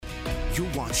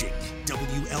You're watching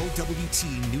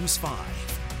WLWT News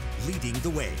 5, leading the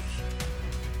way.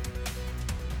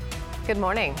 Good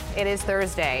morning. It is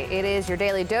Thursday. It is your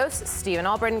daily dose. Stephen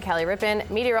Albritton, Kelly Rippin,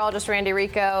 meteorologist Randy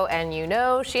Rico, and you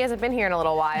know she hasn't been here in a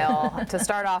little while to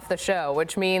start off the show,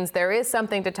 which means there is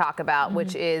something to talk about,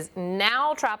 which is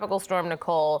now Tropical Storm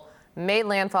Nicole made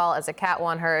landfall as a Cat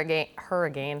 1 hurricane.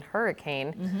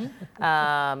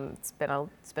 It's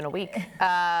been a week,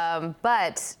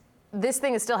 but this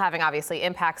thing is still having, obviously,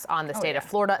 impacts on the state of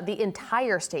Florida. The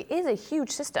entire state is a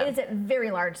huge system. It is a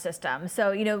very large system.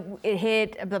 So, it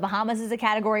hit the Bahamas as a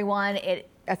Category 1. It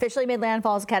officially made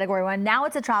landfall as a Category 1. Now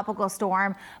it's a tropical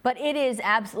storm, but it is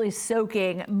absolutely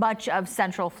soaking much of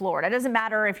central Florida. It doesn't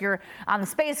matter if you're on the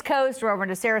Space Coast or over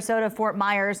into Sarasota, Fort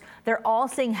Myers. They're all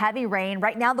seeing heavy rain.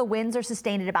 Right now, the winds are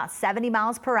sustained at about 70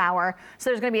 miles per hour. So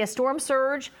there's going to be a storm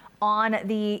surge on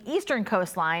the eastern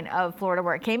coastline of Florida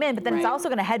where it came in, but then it's also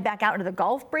going to head back out into the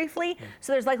Gulf briefly.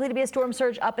 So there's likely to be a storm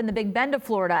surge up in the Big Bend of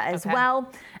Florida as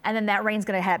well. And then that rain's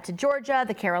going to head up to Georgia,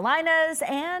 the Carolinas,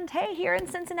 and hey, here in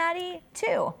Cincinnati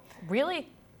too. Really?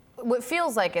 It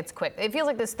feels like it's quick. It feels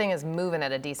like this thing is moving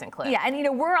at a decent clip. Yeah,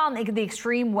 and we're on the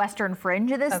extreme western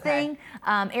fringe of this thing.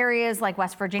 Areas like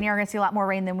West Virginia are going to see a lot more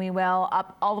rain than we will,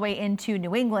 up all the way into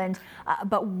New England.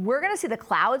 But we're going to see the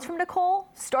clouds from Nicole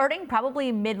starting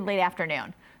probably mid-late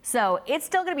afternoon. So it's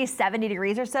still going to be 70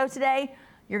 degrees or so today.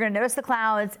 You're going to notice the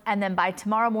clouds, and then by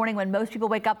tomorrow morning when most people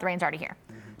wake up, the rain's already here.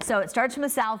 So it starts from the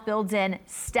south, builds in,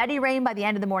 steady rain by the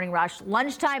end of the morning rush.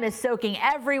 Lunchtime is soaking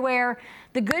everywhere.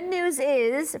 The good news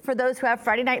is, for those who have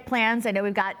Friday night plans, I know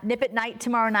we've got Nip at Night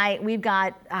tomorrow night. We've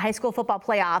got high school football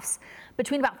playoffs.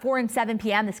 Between about 4 and 7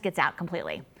 p.m., this gets out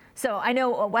completely. So I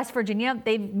know West Virginia,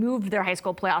 they've moved their high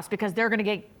school playoffs because they're going to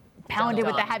get pounded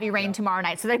with the heavy rain tomorrow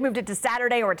night. So they moved it to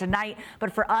Saturday or tonight.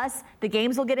 But for us, the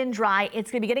games will get in dry.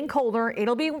 It's going to be getting colder.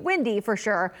 It'll be windy for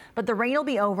sure, but the rain will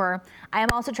be over. I am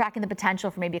also tracking the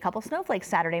potential for maybe a couple snowflakes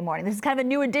Saturday morning. This is kind of a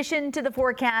new addition to the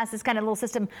forecast. This kind of little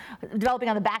system developing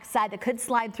on the backside that could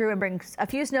slide through and bring a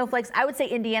few snowflakes. I would say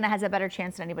Indiana has a better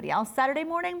chance than anybody else Saturday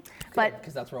morning. But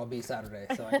because that's where I'll be Saturday.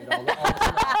 So I get all the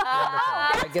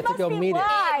I get to go meet it.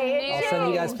 I'll send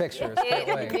you guys pictures. Can't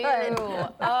wait.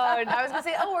 I was going to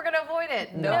say, we're going to avoid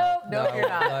it. No, you're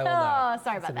not. I will not. Oh,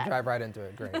 sorry about that. Drive right into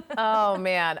it. Great. Oh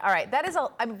man. All right. That is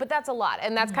but that's a lot.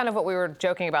 And that's kind of what we were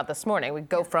joking about this morning. We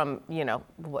go from,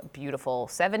 what beautiful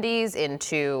 70s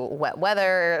into wet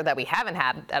weather that we haven't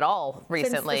had at all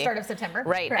recently. Since the start of September.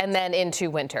 Right. Correct. And then into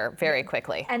winter very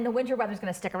quickly. And the winter weather's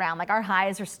going to stick around. Like our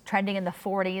highs are trending in the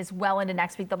 40s well into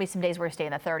next week. There'll be some days where we stay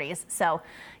in the 30s. So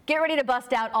get ready to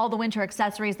bust out all the winter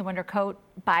accessories, the winter coat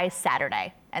by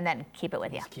Saturday. And then keep it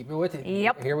with you. Just keep it with you.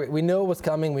 Yep. Here we knew it was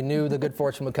coming. We knew the good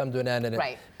fortune would come to an end, and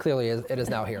it clearly it is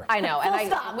now here. I know,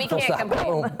 and we can't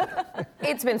complain.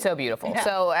 It's been so beautiful. Yeah.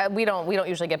 So we don't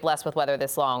usually get blessed with weather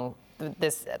this long,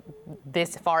 this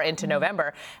far into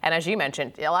November. And as you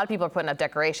mentioned, a lot of people are putting up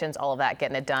decorations, all of that,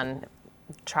 getting it done.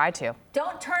 Try to.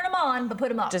 Don't turn them on, but put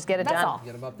them up. Just get it done. All.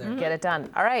 Get them up there. Get it done.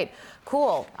 All right.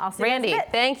 Cool. I'll see Randy, you next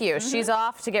bit. thank you. She's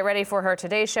off to get ready for her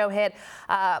Today Show hit.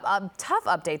 A tough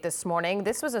update this morning.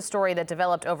 This was a story that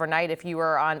developed overnight. If you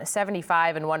were on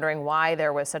 75 and wondering why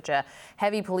there was such a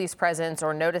heavy police presence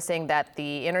or noticing that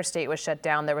the interstate was shut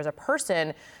down, there was a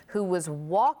person who was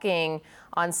walking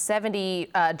on 70,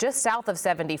 just south of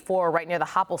 74, right near the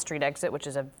Hopple Street exit, which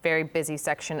is a very busy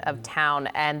section of town,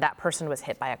 and that person was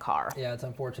hit by a car. Yeah, it's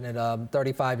unfortunate.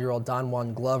 35-year-old Don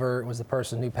Juan Glover was the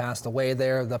person who passed away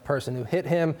there. The person who hit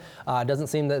him doesn't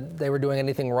seem that they were doing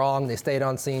anything wrong. They stayed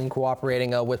on scene,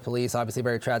 cooperating with police. Obviously,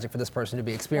 very tragic for this person to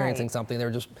be experiencing something. They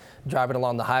were just driving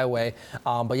along the highway.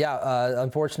 But yeah,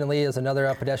 unfortunately, there's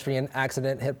another pedestrian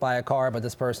accident, hit by a car, but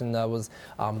this person was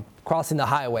crossing the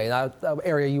highway, an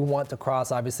area you want to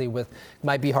cross, obviously,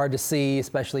 might be hard to see,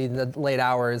 especially in the late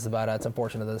hours, but it's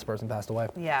unfortunate that this person passed away.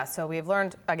 Yeah, so we've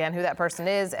learned, again, who that person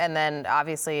is, and then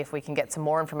obviously if we can get some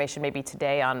more information maybe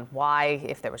today on why,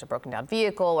 if there was a broken down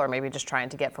vehicle or maybe just trying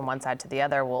to get from one side to the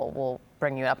other, we'll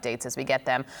bring you updates as we get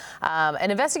them.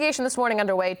 An investigation this morning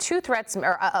underway, threats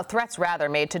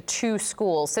made to 2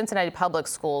 schools, Cincinnati public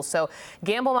schools. So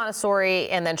Gamble Montessori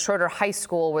and then Schroeder High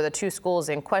School were the 2 schools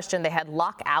in question. They had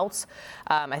lockouts.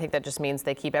 I think that just means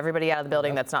they keep everybody out of the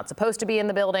building that's not supposed to be in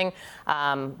the building,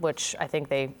 which I think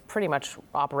they pretty much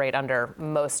operate under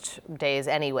most days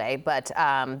anyway. But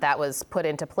that was put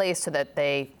into place so that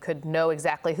they could know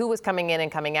exactly who was coming in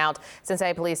and coming out.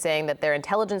 Cincinnati police saying that their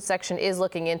intelligence section is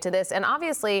looking into this. And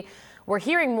obviously, we're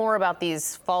hearing more about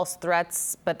these false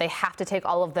threats, but they have to take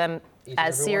all of them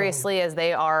as seriously as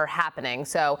they are happening.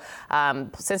 So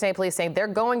Cincinnati police saying they're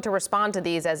going to respond to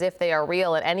these as if they are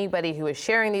real, and anybody who is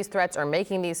sharing these threats or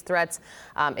making these threats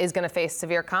is going to face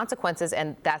severe consequences,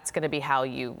 and that's going to be how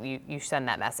you send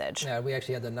that message. Yeah, we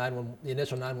actually had the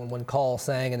initial 911 call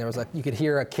saying, and there was you could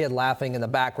hear a kid laughing in the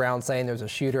background saying there's a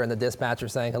shooter, and the dispatcher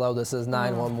saying, hello, this is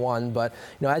 911. But,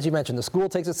 as you mentioned, the school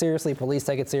takes it seriously, police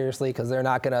take it seriously, because they're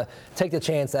not going to take the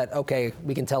chance that, okay,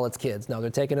 we can tell it's kids. No, they're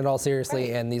taking it all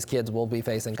seriously, and these kids will be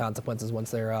facing consequences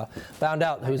once they're found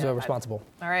out who's responsible.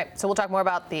 All right, so we'll talk more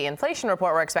about the inflation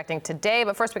report we're expecting today,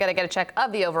 but first we got to get a check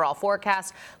of the overall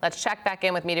forecast. Let's check back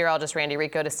in with meteorologist Randy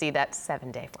Rico to see that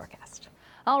 7-day forecast.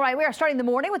 All right, we are starting the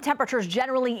morning with temperatures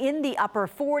generally in the upper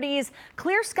 40s.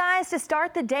 Clear skies to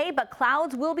start the day, but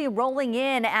clouds will be rolling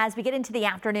in as we get into the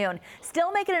afternoon.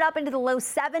 Still making it up into the low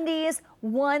 70s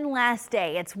one last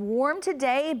day. It's warm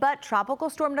today, but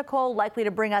Tropical Storm Nicole likely to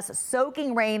bring us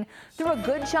soaking rain through a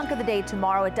good chunk of the day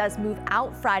tomorrow. It does move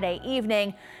out Friday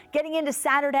evening. Getting into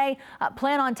Saturday,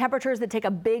 plan on temperatures that take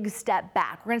a big step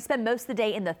back. We're going to spend most of the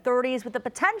day in the 30s with the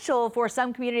potential for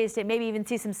some communities to maybe even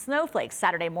see some snowflakes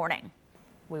Saturday morning.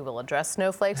 We will address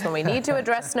snowflakes when we need to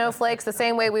address snowflakes, the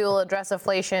same way we will address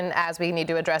inflation as we need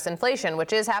to address inflation,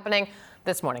 which is happening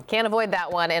this morning. Can't avoid that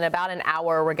one. In about an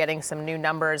hour, we're getting some new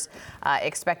numbers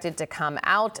expected to come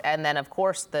out. And then, of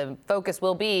course, the focus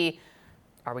will be,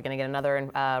 are we going to get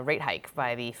another rate hike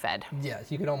by the Fed? Yes,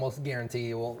 you can almost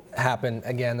guarantee it will happen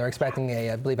again. They're expecting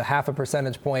I believe a 0.5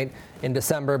 percentage point in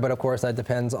December, but of course that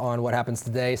depends on what happens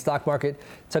today. Stock market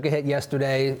took a hit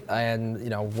yesterday,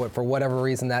 and for whatever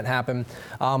reason that happened.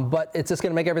 But it's just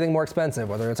going to make everything more expensive,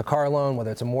 whether it's a car loan,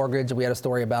 whether it's a mortgage. We had a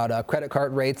story about credit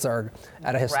card rates are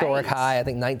at a historic high, I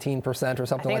think 19% or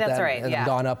something like that. That's right, and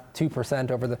gone up 2%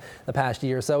 over the past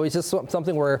year. So it's just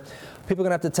something where people are going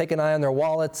to have to take an eye on their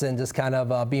wallets and just kind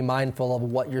of be mindful of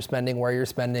what you're spending, where you're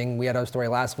spending. We had a story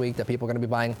last week that people are going to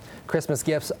be buying Christmas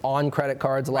gifts on credit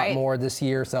cards a lot more this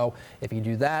year. So if you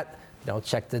do that,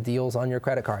 check the deals on your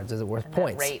credit cards. Is it worth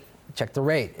points? Rate. Check the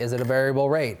rate. Is it a variable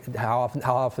rate? How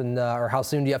often, or how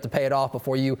soon do you have to pay it off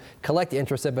before you collect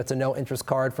interest if it's a no interest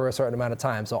card for a certain amount of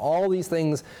time? So all these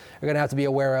things you're going to have to be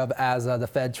aware of as the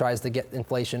Fed tries to get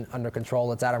inflation under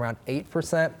control. It's at around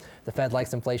 8%. The Fed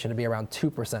likes inflation to be around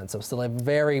 2%. So still a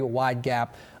very wide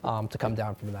gap to come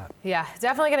down from that. Yeah, it's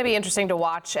definitely going to be interesting to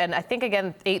watch. And I think,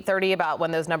 again, 8:30 about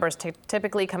when those numbers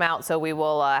typically come out. So we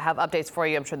will have updates for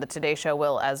you. I'm sure the Today Show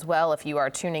will as well if you are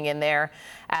tuning in there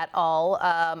at all.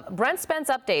 Brent Spence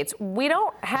updates. We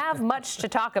don't have much to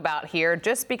talk about here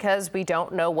just because we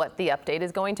don't know what the update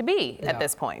is going to be at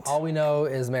this point. All we know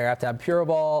is Mayor Aftab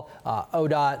Puraball,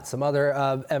 ODOT, some other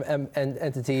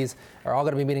entities are all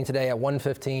going to be meeting today at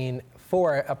 1:15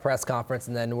 for a press conference,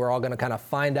 and then we're all going to kind of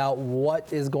find out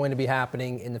what is going to be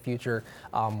happening in the future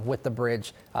with the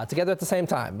bridge together at the same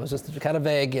time. It was just kind of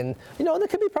vague, and that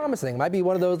could be promising. It might be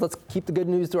one of those, let's keep the good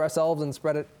news to ourselves and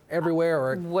spread it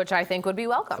everywhere. Which I think would be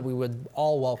welcome. We would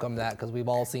all welcome that because we've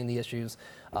all seen the issues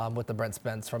with the Brent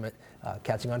Spence, from it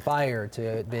catching on fire to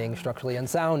it being structurally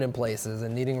unsound in places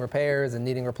and needing repairs and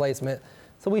needing replacement.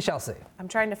 So we shall see. I'm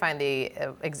trying to find the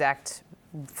exact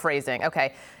phrasing.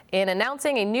 Okay. In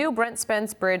announcing a new Brent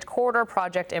Spence Bridge corridor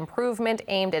project improvement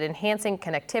aimed at enhancing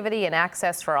connectivity and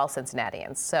access for all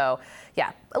Cincinnatians. So,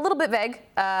 yeah, a little bit vague.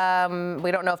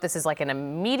 We don't know if this is like an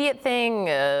immediate thing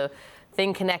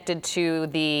connected to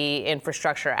the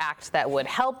Infrastructure Act that would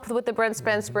help with the Brent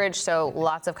Spence Bridge. So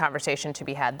lots of conversation to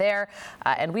be had there.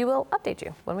 And we will update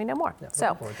you when we know more.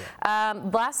 So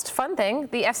last fun thing,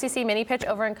 the FCC mini pitch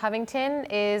over in Covington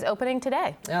is opening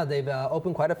today. Yeah, they've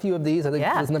opened quite a few of these. I think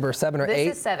this is number 7 or 8.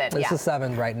 This is 7, This is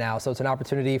 7 right now. So it's an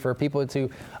opportunity for people to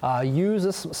use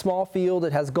a small field.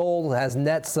 It has goals, it has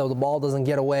nets, so the ball doesn't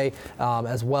get away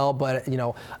as well. But,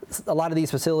 a lot of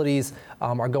these facilities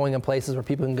are going in places where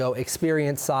people can go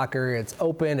experience soccer. It's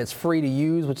open, it's free to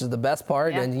use, which is the best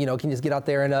part, and can just get out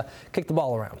there and kick the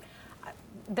ball around.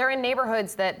 They're in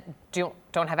neighborhoods that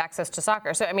don't have access to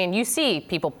soccer. So, you see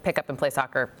people pick up and play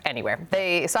soccer anywhere.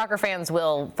 Soccer fans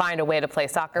will find a way to play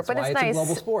soccer, That's but why it's nice. A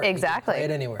global sport. Exactly. You can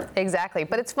play it anywhere. Exactly.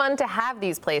 But it's fun to have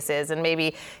these places and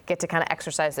maybe get to kind of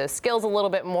exercise those skills a little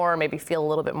bit more, maybe feel a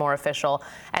little bit more official.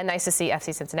 And nice to see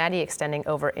FC Cincinnati extending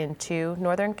over into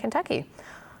Northern Kentucky.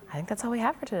 I think that's all we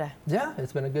have for today. Yeah,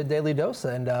 it's been a good daily dose,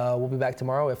 and we'll be back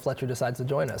tomorrow if Fletcher decides to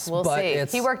join us. We'll see.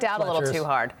 He worked out a little too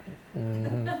hard.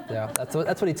 Mm-hmm. Yeah, that's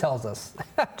what he tells us.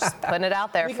 Just putting it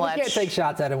out there, Fletch. We can't take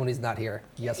shots at him when he's not here.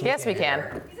 Yes, we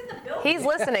can. He's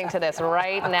listening to this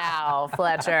right now,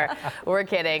 Fletcher. We're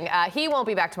kidding. He won't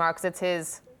be back tomorrow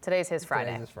because today's his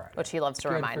Friday, which he loves to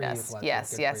remind us.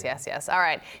 Yes. All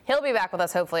right. He'll be back with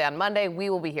us hopefully on Monday. We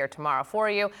will be here tomorrow for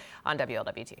you on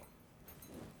WLWT.